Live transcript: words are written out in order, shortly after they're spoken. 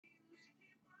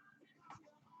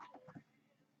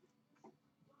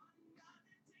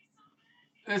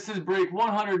This is break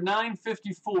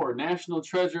 109.54, National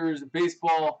Treasures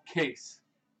baseball case.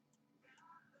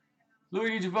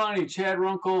 Louis DiGiovanni, Chad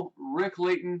Runkle, Rick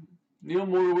Layton, Neil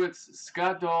Morowitz,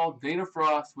 Scott Dahl, Dana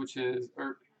Frost,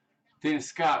 Dana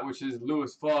Scott, which is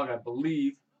Lewis Fogg, I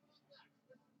believe.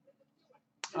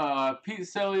 Pete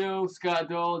Celio, Scott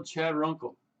Dahl, Chad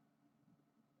Runkle.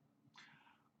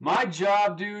 My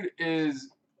job, dude, is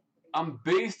I'm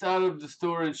based out of the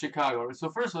store in Chicago. So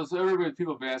first of all,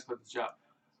 people have been asked about this job.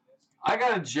 I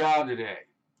got a job today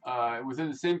within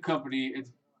the same company.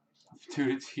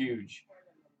 Dude, it's huge.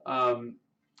 But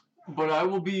I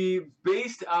will be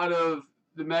based out of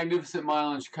the Magnificent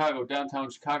Mile in Chicago, downtown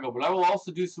Chicago. But I will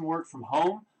also do some work from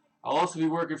home. I'll also be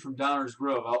working from Downers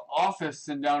Grove. I'll office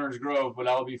in Downers Grove, but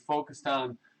I'll be focused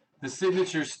on the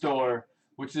Signature store,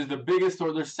 which is the biggest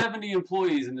store. There's 70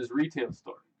 employees in this retail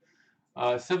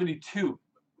store. 72.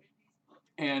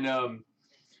 And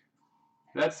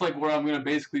that's like where I'm going to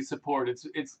basically support.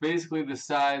 It's basically the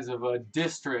size of a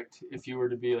district if you were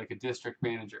to be like a district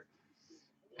manager.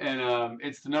 And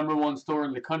it's the #1 store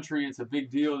in the country. It's a big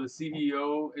deal. The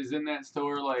CEO is in that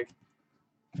store like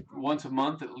once a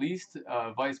month at least.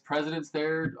 Vice president's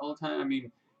there all the time. I mean,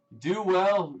 do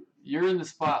well, you're in the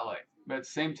spotlight. But at the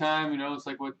same time, you know, it's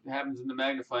like what happens in the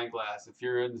magnifying glass. If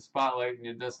you're in the spotlight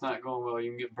and it's not going well,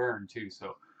 you can get burned too.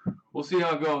 So we'll see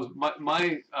how it goes.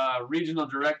 My regional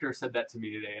director said that to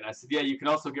me today, and I said, yeah, you can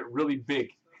also get really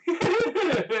big.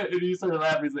 And he started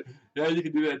laughing. He's like, yeah, you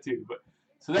can do that too. But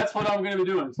so that's what I'm going to be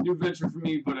doing. It's a new venture for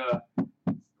me, but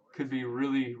could be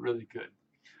really, really good.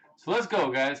 So let's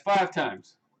go, guys. 5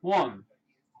 times. 1,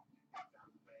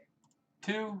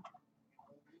 2,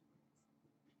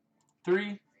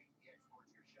 3,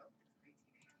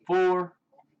 4,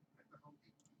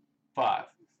 5.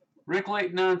 Rick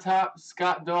Layton on top,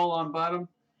 Scott Dahl on bottom,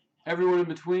 everyone in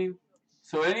between.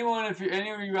 So anyone, if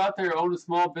any of you out there own a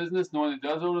small business, no one that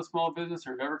does own a small business,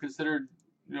 or have ever considered,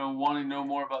 you know, wanting to know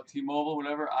more about T-Mobile,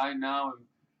 whatever, I now am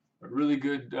a really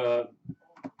good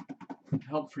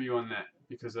help for you on that,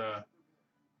 because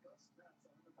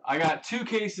I got 2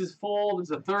 cases full. There's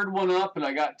a 3rd one up, and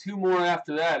I got 2 more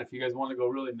after that if you guys want to go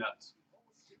really nuts.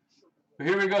 But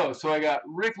here we go. So I got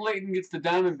Rick Layton gets the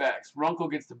Diamondbacks, Runkle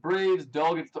gets the Braves,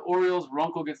 Dahl gets the Orioles,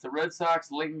 Runkle gets the Red Sox,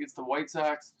 Layton gets the White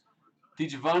Sox,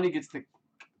 DiGiovanni gets the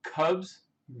Cubs.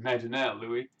 Imagine that,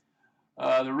 Louis.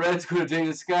 The Reds go to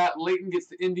Dana Scott. Layton gets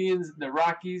the Indians, the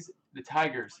Rockies, the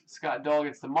Tigers. Scott Dahl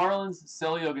gets the Marlins.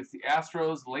 Celio gets the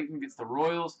Astros. Layton gets the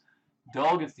Royals.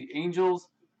 Dahl gets the Angels.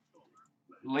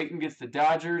 Layton gets the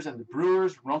Dodgers and the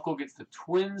Brewers. Runkle gets the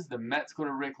Twins. The Mets go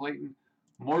to Rick Layton.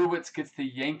 Morowitz gets the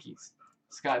Yankees.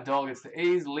 Scott Dahl gets the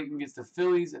A's. Layton gets the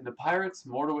Phillies and the Pirates.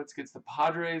 Morowitz gets the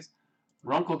Padres.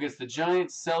 Runkle gets the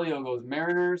Giants. Celio goes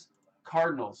Mariners.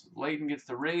 Cardinals. Layton gets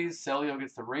the Rays. Celio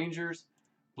gets the Rangers.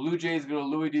 Blue Jays go to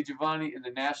Louis DiGiovanni, and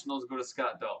the Nationals go to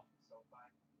Scott Dahl.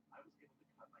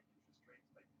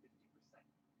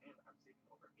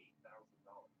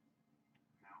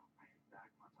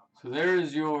 So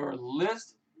there's your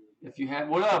list. If you have,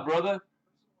 what up, brother?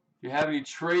 If you have any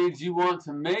trades you want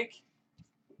to make,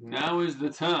 now is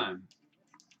the time.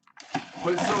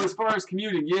 But so as far as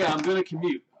commuting, yeah, I'm gonna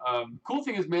commute. Cool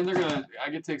thing is, man, I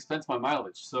get to expense my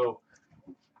mileage. So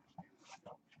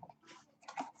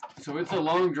it's a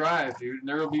long drive, dude, and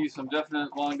there will be some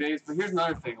definite long days. But here's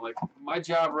another thing, like my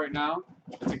job right now,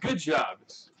 it's a good job.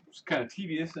 It's kind of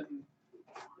tedious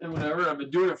and whatever. I've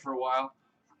been doing it for a while,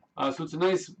 so it's a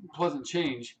nice, pleasant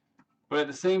change. But at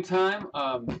the same time,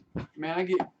 man,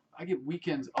 I get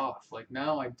weekends off. Like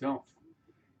now, I don't.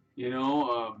 You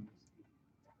know,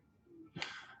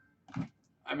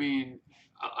 I mean,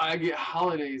 I get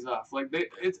holidays off. Like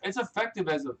it's effective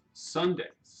as of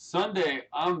Sunday. Sunday,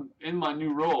 I'm in my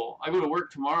new role. I go to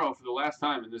work tomorrow for the last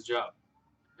time in this job,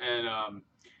 and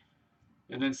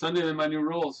then Sunday in my new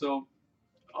role. So,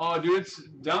 oh, dude, it's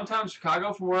downtown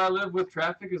Chicago from where I live with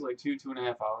traffic is like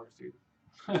 2.5 hours, dude.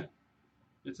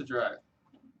 It's a drive.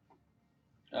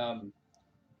 And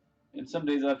some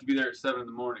days I have to be there at 7 in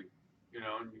the morning. You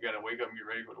know, and you got to wake up and get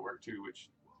ready to go to work too, which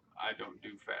I don't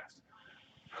do fast.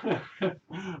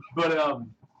 But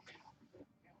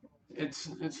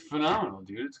it's phenomenal,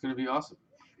 dude. It's gonna be awesome.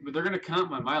 But they're gonna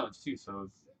count my mileage too, so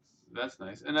that's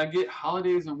nice. And I get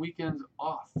holidays and weekends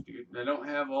off, dude. And I don't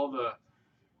have all the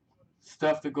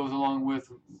stuff that goes along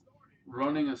with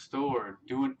running a store,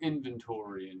 doing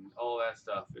inventory, and all that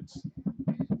stuff. It's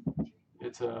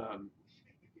gonna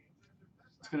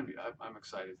be. I'm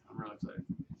excited. I'm really excited.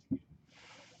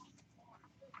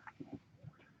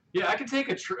 Yeah, I can take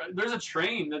there's a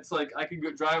train that's like I can go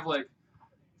drive like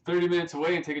 30 minutes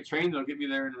away and take a train that'll get me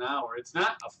there in an hour. It's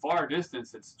not a far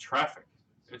distance. It's traffic.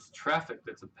 It's traffic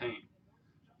that's a pain.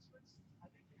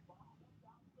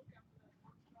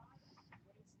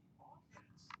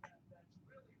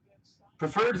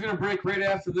 Preferred's going to break right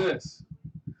after this.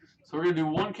 So we're going to do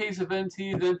one case of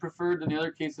NT, then Preferred, then the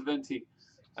other case of NT.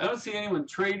 I don't see anyone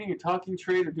trading or talking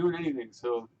trade or doing anything,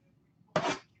 so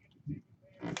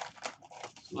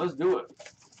let's do it.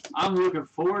 I'm looking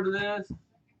forward to this.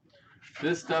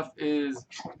 This stuff is,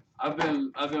 I've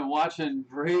been watching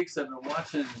breaks, I've been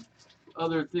watching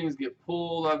other things get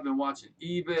pulled, I've been watching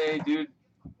eBay, dude.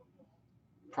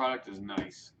 Product is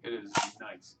nice. It is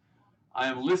nice. I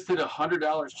am listed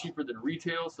 $100 cheaper than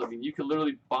retail, so I mean you can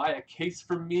literally buy a case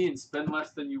from me and spend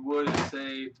less than you would in,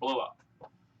 say, Blow Up.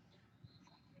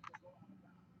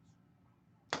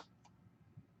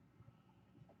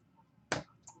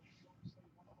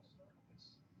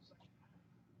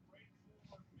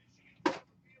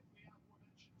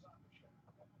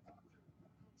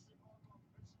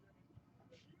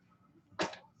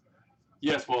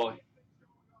 Yes, Wally.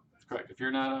 Correct. If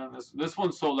you're not on this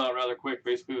one sold out rather quick.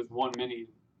 Basically, it was one mini.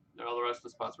 All the rest of the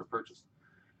spots were purchased.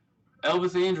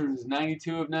 Elvis Andrews,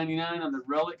 92 of 99 on the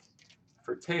Relic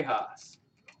for Tejas.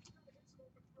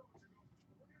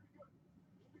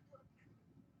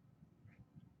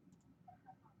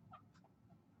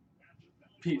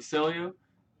 Pete Celio.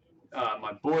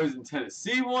 My boys in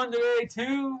Tennessee won today,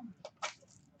 too.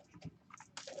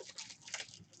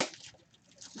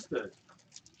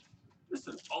 Just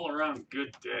an all-around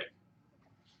good day.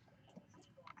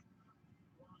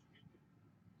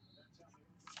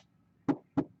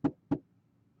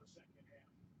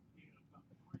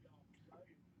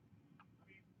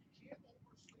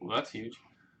 Well, that's huge.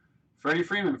 Freddie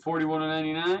Freeman, 41 of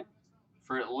 99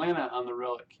 for Atlanta on the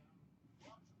Relic.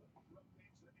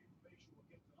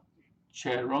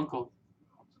 Chad Runkle.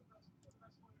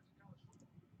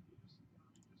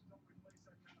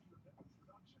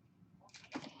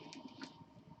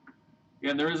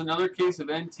 Again, there is another case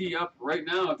of NT up right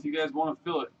now if you guys want to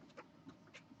fill it.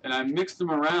 And I mixed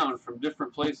them around from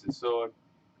different places, so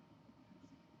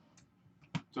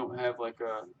I don't have like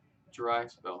a dry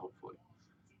spell, hopefully.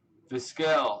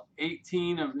 Vizquel,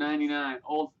 18 of 99.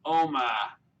 Old Oma,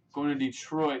 going to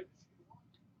Detroit.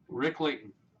 Rick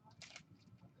Layton.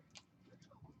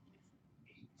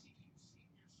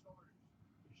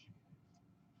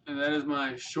 And that is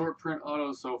my short print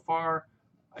auto so far.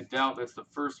 I doubt that's the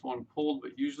first one pulled,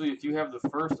 but usually if you have the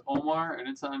first Omar and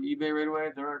it's on eBay right away,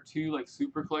 there are two like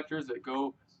super collectors that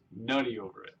go nutty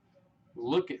over it.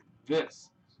 Look at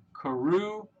this.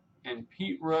 Carew and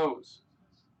Pete Rose.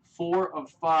 4 of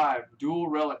 5 dual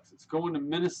relics. It's going to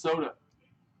Minnesota.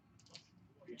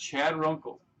 Chad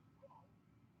Runkle.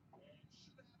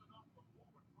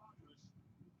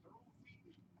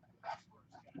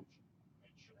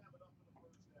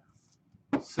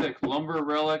 Sick. Lumber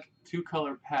relic,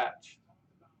 2-color patch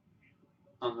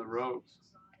on the Rose.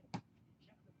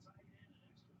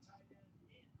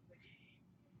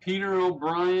 Peter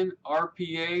O'Brien,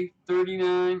 RPA,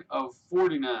 39 of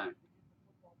 49.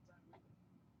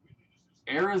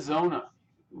 Arizona,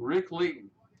 Rick Layton.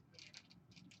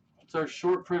 It's our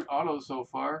short print auto so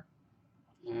far,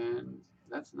 and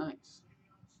that's nice.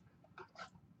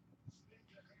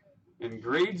 And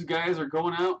grades, guys, are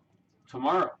going out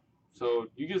tomorrow. So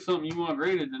you get something you want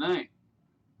graded tonight,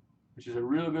 which is a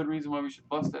real good reason why we should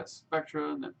bust that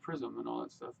Spectra and that Prism and all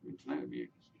that stuff. I mean, tonight would be a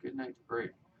good night to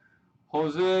grade.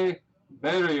 Jose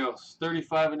Berrios,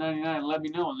 35 of 99. Let me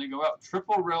know when they go out.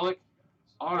 Triple relic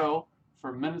auto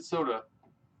for Minnesota,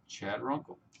 Chad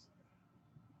Runkle.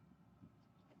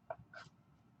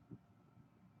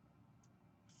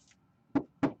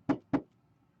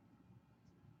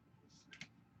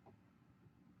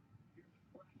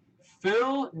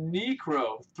 Phil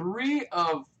Necro, 3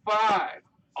 of 5.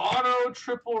 Auto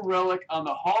triple relic on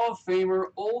the Hall of Famer,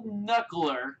 old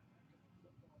knuckler,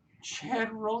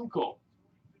 Chad Runkle.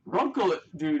 Runkle,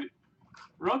 dude,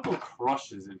 Runkle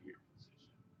crushes in here.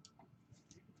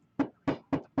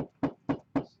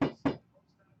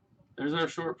 There's our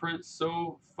short print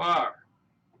so far.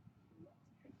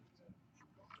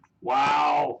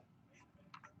 Wow.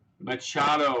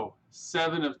 Machado,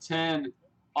 7 of 10.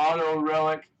 Auto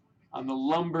relic on the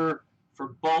lumber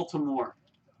for Baltimore.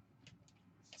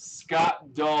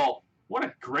 Scott Dahl. What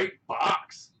a great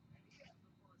box.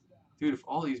 Dude, if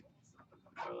all these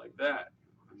are like that,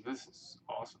 this is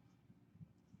awesome.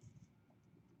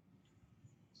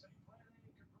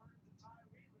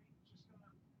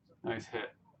 Nice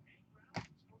hit.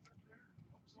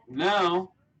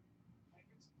 Now,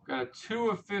 got a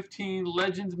 2 of 15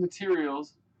 Legends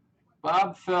Materials.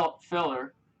 Bob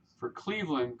Feller for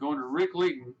Cleveland, going to Rick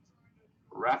Layton.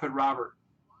 Rapid Robert.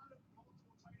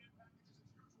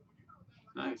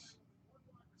 Nice.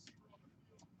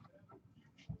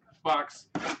 Box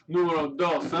número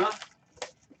 2, huh?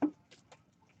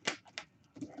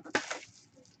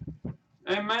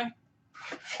 Hey, man.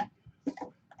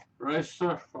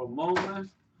 Resta for a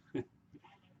moment.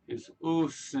 It's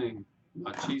oozing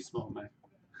machismo, man.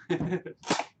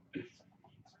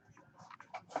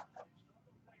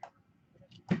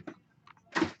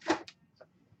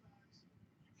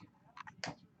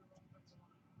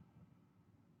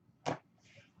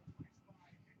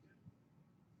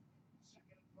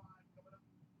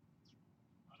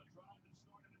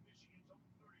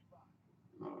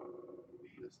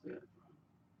 What's that?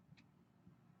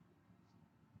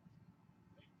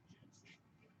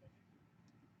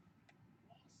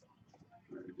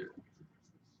 Right there.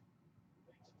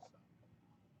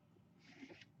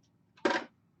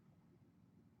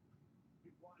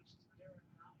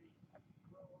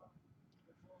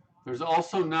 There's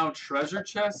also now treasure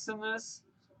chests in this,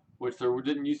 which there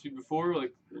didn't used to be before,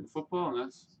 like in football, and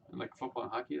that's like football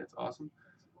and hockey. That's awesome.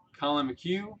 Colin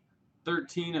McHugh,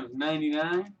 13 of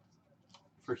 99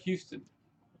 for Houston.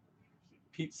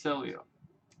 Pete Celio.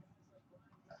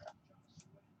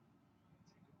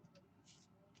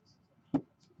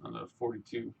 On the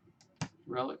 42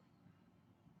 relic.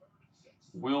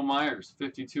 Will Myers,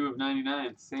 52 of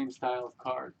 99, same style of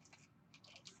card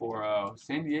for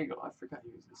San Diego. I forgot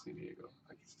he was in San Diego.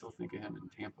 I can still think of him in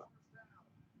Tampa.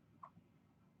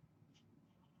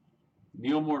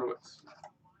 Neil Mordowitz.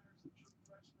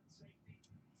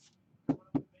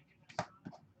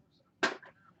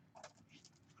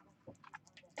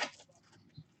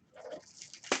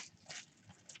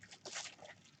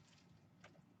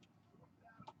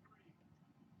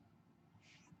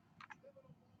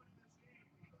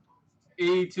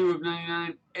 '82 of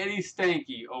 99, Eddie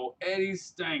Stanky. Oh, Eddie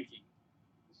Stanky.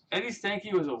 Eddie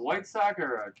Stanky was a White Sox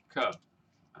or a Cub?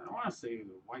 I want to say he was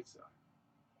a White Sox.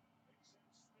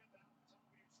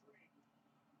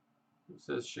 It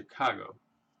says Chicago.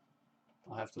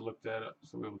 I'll have to look that up,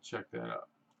 so we will check that out.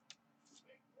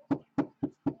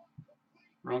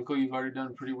 Runkle, you've already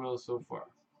done pretty well so far.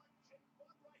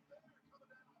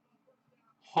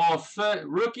 Jose,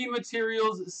 rookie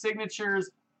materials, signatures,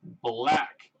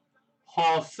 black.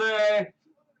 Jose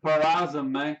Peraza,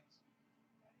 man.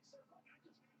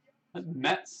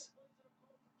 Mets.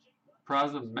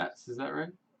 Peraza Mets, is that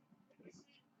right?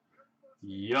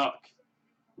 Yuck.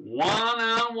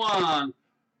 One-on-one.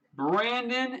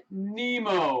 Brandon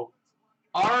Nemo.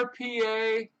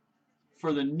 RPA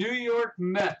for the New York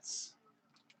Mets.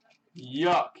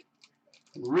 Yuck.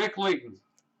 Rick Layton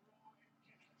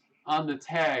on the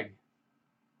tag.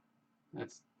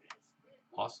 That's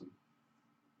awesome.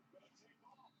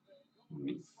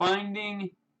 Finding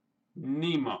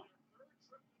Nemo.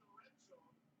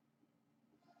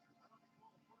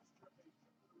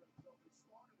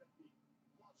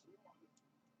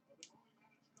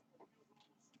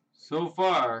 So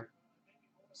far,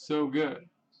 so good.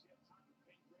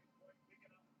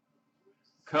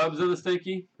 Cubs on the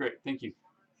Stanky? Great, thank you.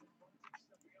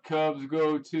 Cubs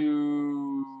go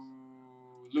to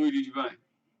Louis DiGiovanni.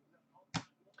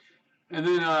 And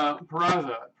then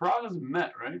Peraza. Peraza's a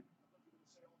Met, right?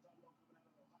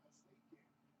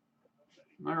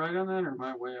 Am I right on that, or am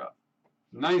I way off?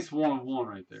 Nice 1 of 1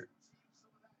 right there.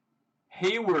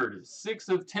 Hayward, 6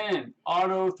 of 10.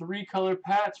 Auto 3-color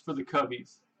patch for the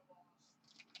Cubbies.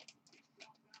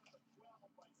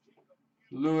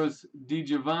 Louis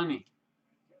DiGiovanni.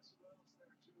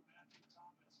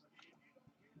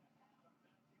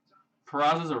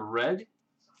 Peraza's a red.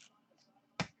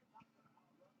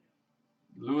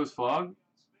 Lewis Fogg.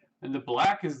 And the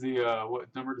black is the, what,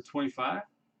 number to 25?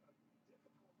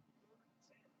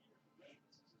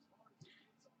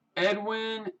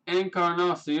 Edwin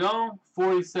Encarnacion,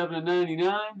 47 of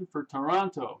 99 for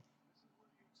Toronto.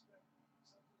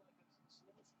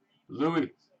 Louis.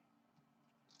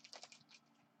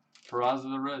 Peraza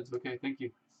the Reds. Okay, thank you.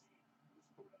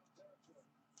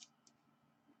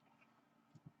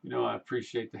 You know, I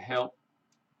appreciate the help.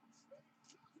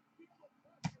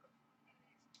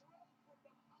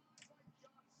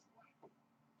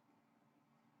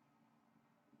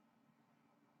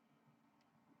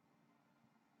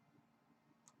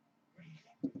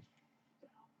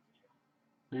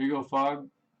 There you go, Fogg.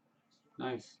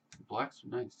 Nice. Blacks are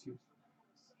nice, too.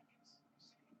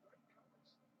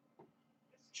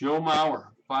 Joe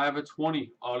Mauer, 5 of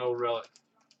 20, auto relic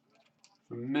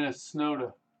from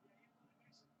Minnesota.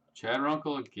 Chad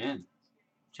Runkle again.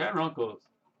 Chad Runkle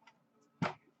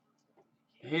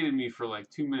hated me for like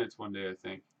 2 minutes one day, I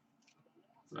think.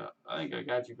 But I think I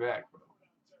got you back, bro.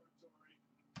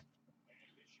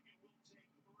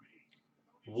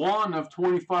 1 of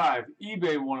 25.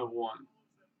 eBay 1 of 1.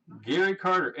 Gary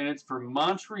Carter, and it's for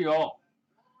Montreal.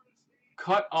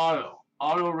 Cut auto.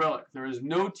 Auto relic. There is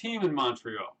no team in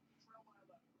Montreal.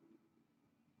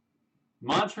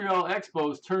 Montreal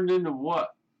Expos turned into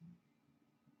what?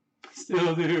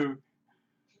 Still do.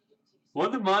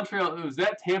 What the Montreal? Was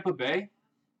that Tampa Bay?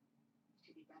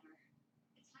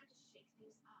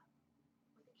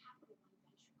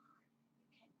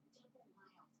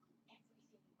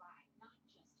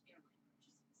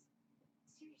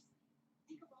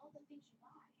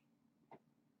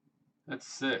 That's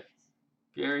sick.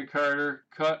 Gary Carter,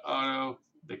 cut auto,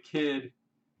 the kid,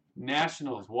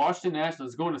 Nationals, Washington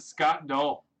Nationals, going to Scott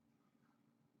Dahl.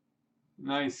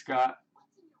 Nice, Scott.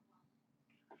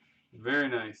 Very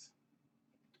nice.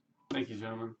 Thank you,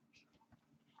 gentlemen.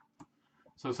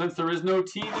 So since there is no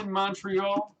team in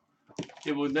Montreal,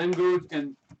 it would then go,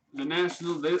 and the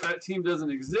Nationals, that team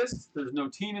doesn't exist. There's no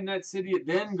team in that city. It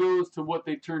then goes to what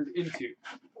they turned into.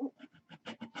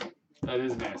 That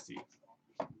is nasty.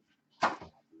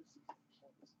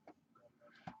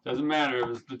 Doesn't matter. It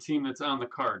was the team that's on the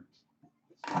card.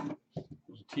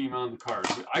 There's a team on the card.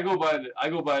 I go by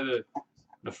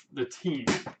the team.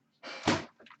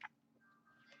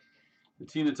 The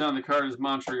team that's on the card is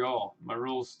Montreal. My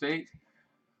rules state,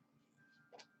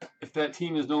 if that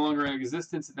team is no longer in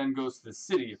existence, it then goes to the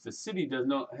city. If the city does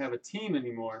not have a team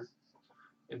anymore,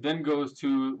 it then goes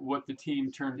to what the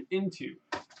team turned into.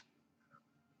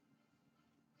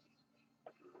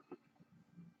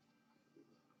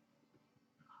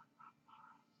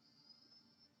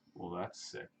 Well, that's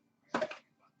sick.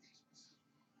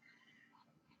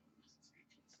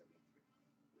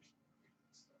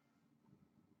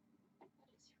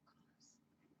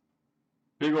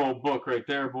 Big old book right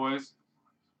there, boys.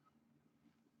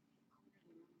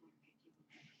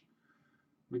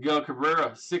 Miguel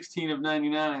Cabrera, 16 of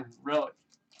 99, relic.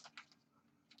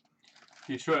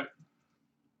 Detroit.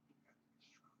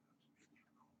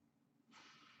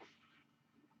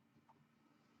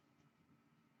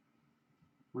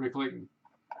 Rick Layton.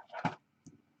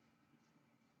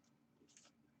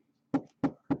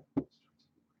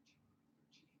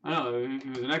 I know, he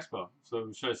was an Expo.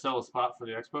 So should I sell a spot for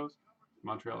the Expos?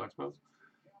 Montreal Expos?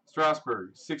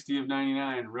 Strasburg, 60 of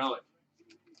 99, relic.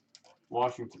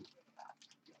 Washington.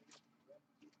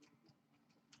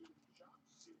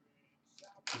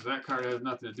 Because that card has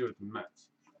nothing to do with the Mets.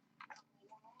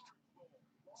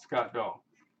 Scott Dahl.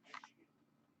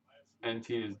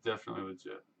 NT is definitely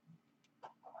legit.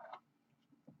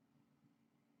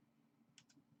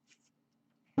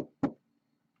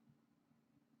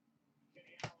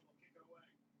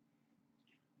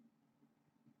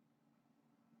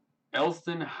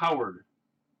 Elston Howard.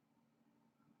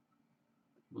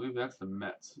 I believe that's the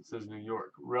Mets. It says New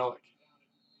York. Relic.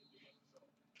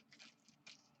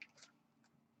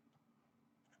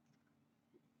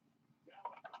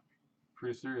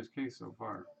 Pretty serious case so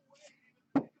far.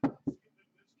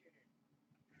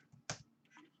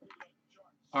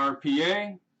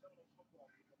 RPA.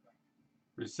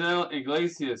 Rizal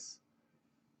Iglesias.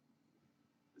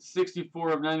 64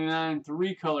 of 99.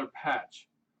 3-color patch.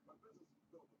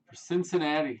 For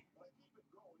Cincinnati.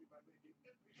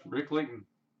 Rick Layton.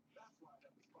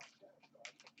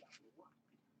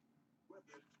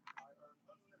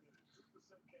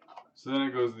 So then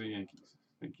it goes to the Yankees.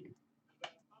 Thank you.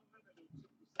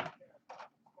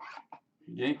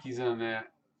 Yankees on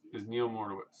that is Neil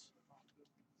Mordowitz.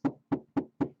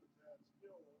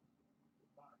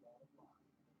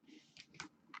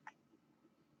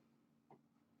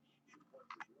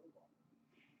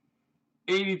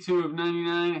 '82 of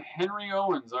 99, Henry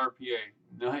Owens, RPA.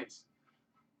 Nice.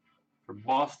 For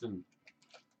Boston.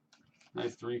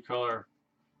 Nice 3-color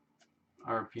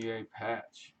RPA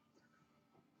patch.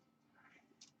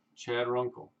 Chad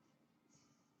Runkle.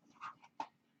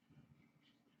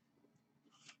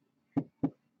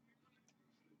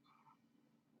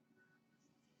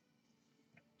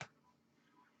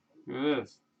 Look at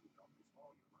this.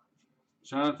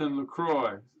 Jonathan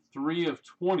LaCroix, 3 of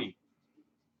 20.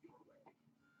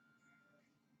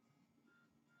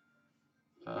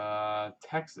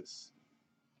 Texas.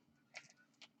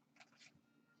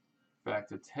 Back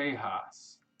to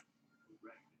Tejas.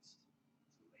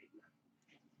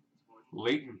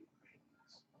 Layton.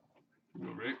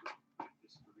 Rick.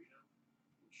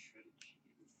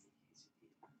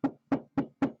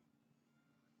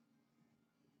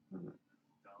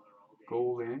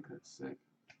 Gold ink, that's sick.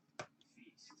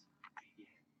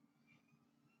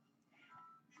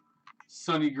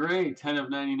 Sonny Gray, 10 of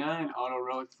 99, auto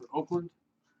relic for Oakland.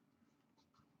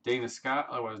 Dana Scott,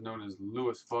 otherwise known as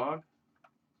Lewis Fogg.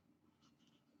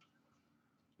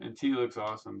 And T looks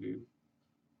awesome, dude.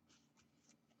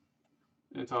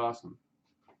 It's awesome.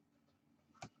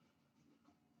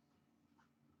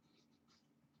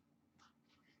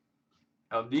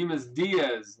 Aldemus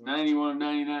Diaz, 91 of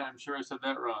 99. I'm sure I said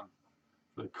that wrong.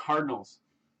 For the Cardinals.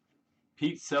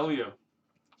 Pete Celio.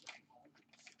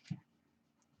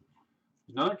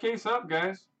 Another case up,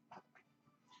 guys.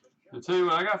 I'll tell you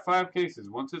what, I got 5 cases.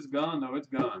 Once it's gone, though, it's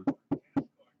gone.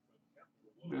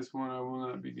 This one I will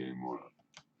not be getting more of.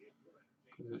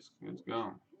 Because it's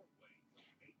gone.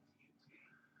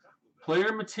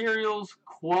 Player materials,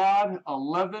 quad,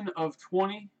 11 of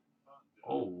 20.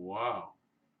 Oh, wow.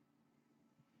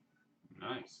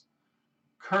 Nice.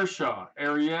 Kershaw,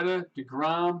 Arrieta,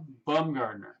 DeGrom,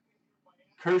 Bumgarner.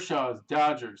 Kershaw's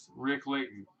Dodgers, Rick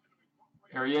Layton.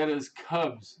 Arrieta's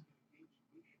Cubs,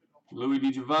 Louis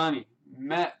DiGiovanni.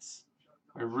 Mets,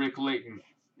 Rick Layton.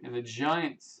 And the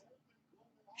Giants,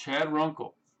 Chad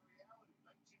Runkle.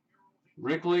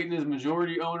 Rick Layton is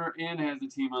majority owner and has the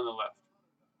team on the left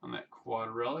on that quad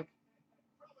relic.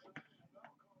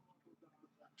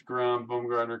 DeGrom,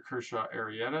 Bumgarner, Kershaw,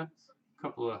 Arrieta. A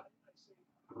couple of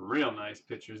real nice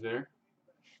pictures there.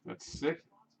 That's sick.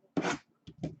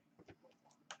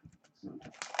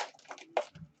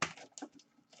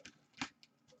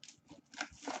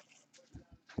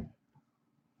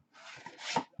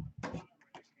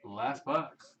 Last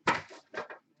box.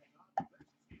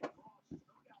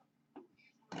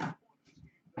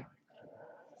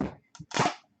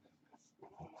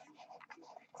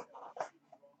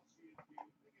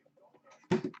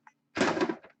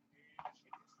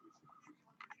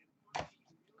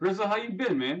 Grizzle, how you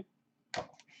been, man?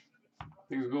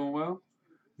 Things going well?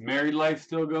 Married life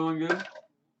still going good?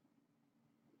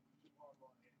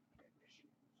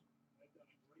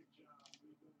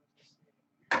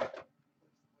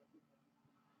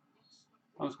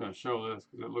 I'm just going to show this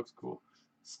because it looks cool.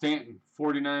 Stanton,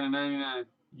 49 of 99.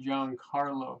 Young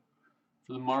Carlo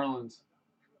for the Marlins.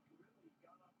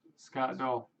 Scott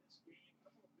Dahl.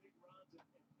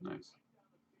 Nice.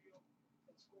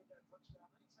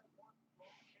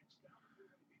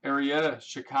 Arrieta,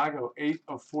 Chicago, 8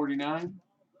 of 49.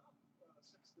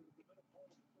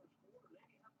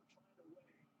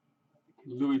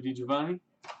 Louis DiGiovanni.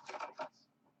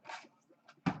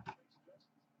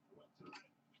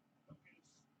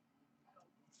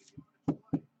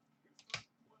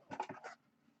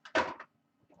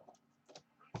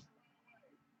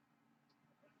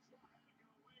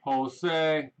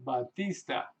 Jose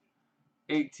Bautista,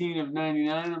 18 of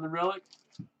 99 on the relic.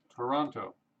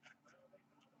 Toronto.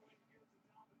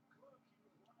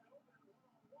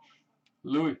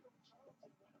 Louis.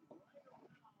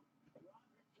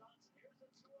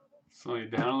 Slowing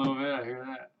it down a little bit, I hear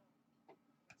that.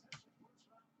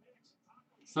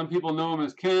 Some people know him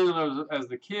as Ken, as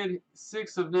the kid.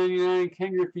 6 of 99,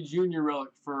 Ken Griffey Jr. relic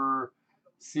for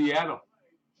Seattle.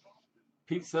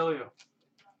 Pete Celio.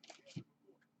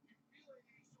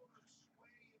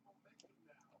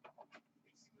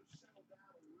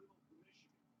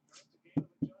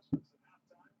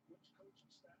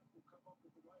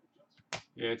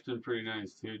 Yeah, it's been pretty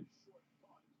nice, dude.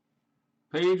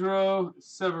 Pedro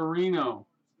Severino,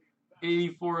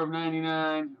 84 of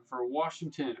 99 for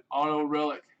Washington. Auto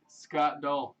relic, Scott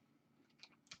Dahl.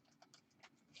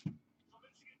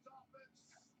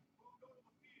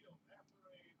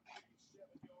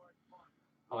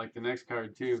 I like the next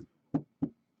card, too.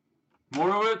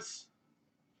 Morowitz.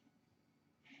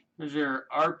 There's your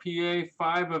RPA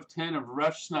 5 of 10 of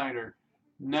Rush Snyder.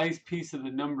 Nice piece of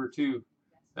the number, too.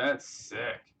 That's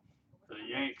sick for the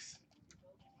Yanks.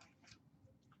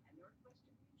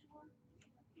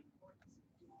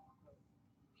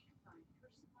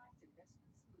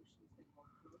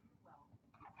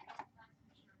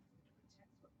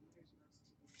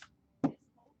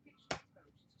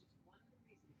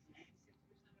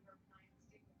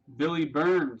 Billy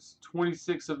Burns,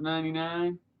 26 of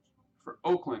 99 for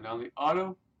Oakland on the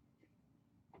auto.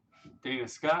 Dana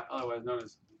Scott, otherwise known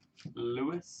as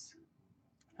Lewis.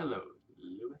 Hello,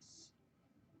 Lewis.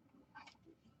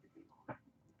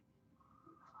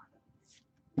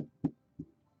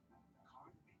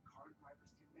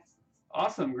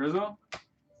 Awesome, Grizzle.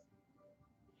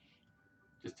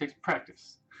 Just takes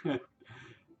practice.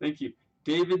 Thank you.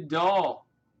 David Dahl.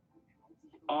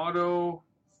 Auto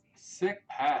sick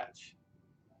patch.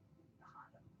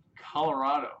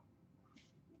 Colorado.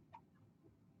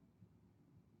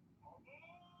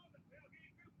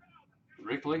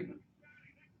 Rick Layton.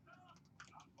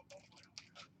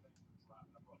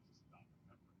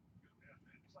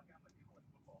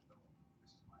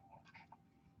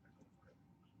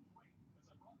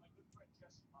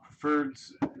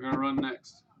 Preferred's going to run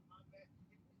next.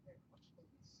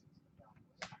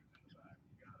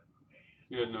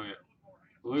 You didn't know yet.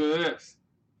 Look at this.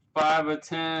 5 of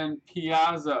 10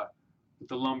 Piazza with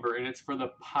the lumber, and it's for the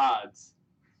pods.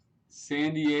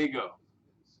 San Diego.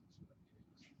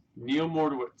 Neil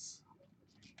Mordowitz.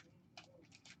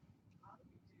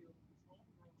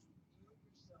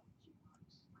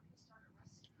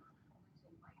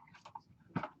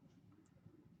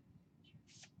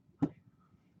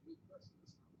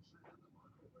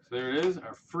 So there it is.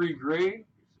 Our free grade,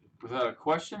 without a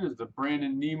question, is the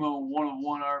Brandon Nemo 1 of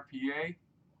 1 RPA.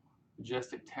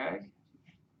 Majestic tag.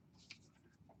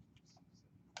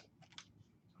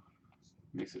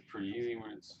 Makes it pretty easy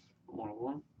when it's 1 of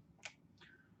 1.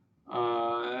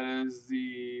 That is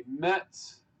the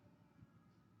Mets.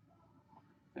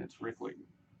 And it's Rick Layton.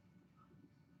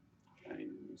 I need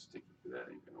to stick it to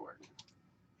that. Ain't gonna work.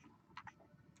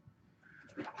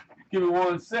 Give me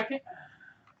 1 second.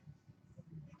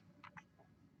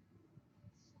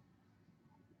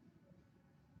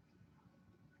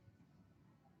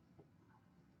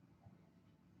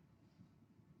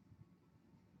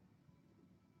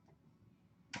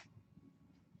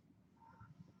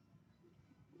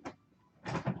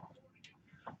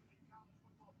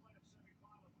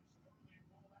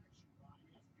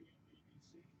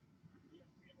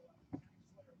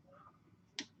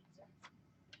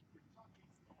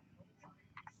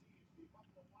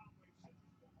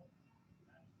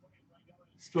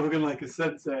 Spoken like a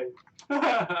sensei.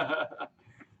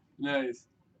 Nice.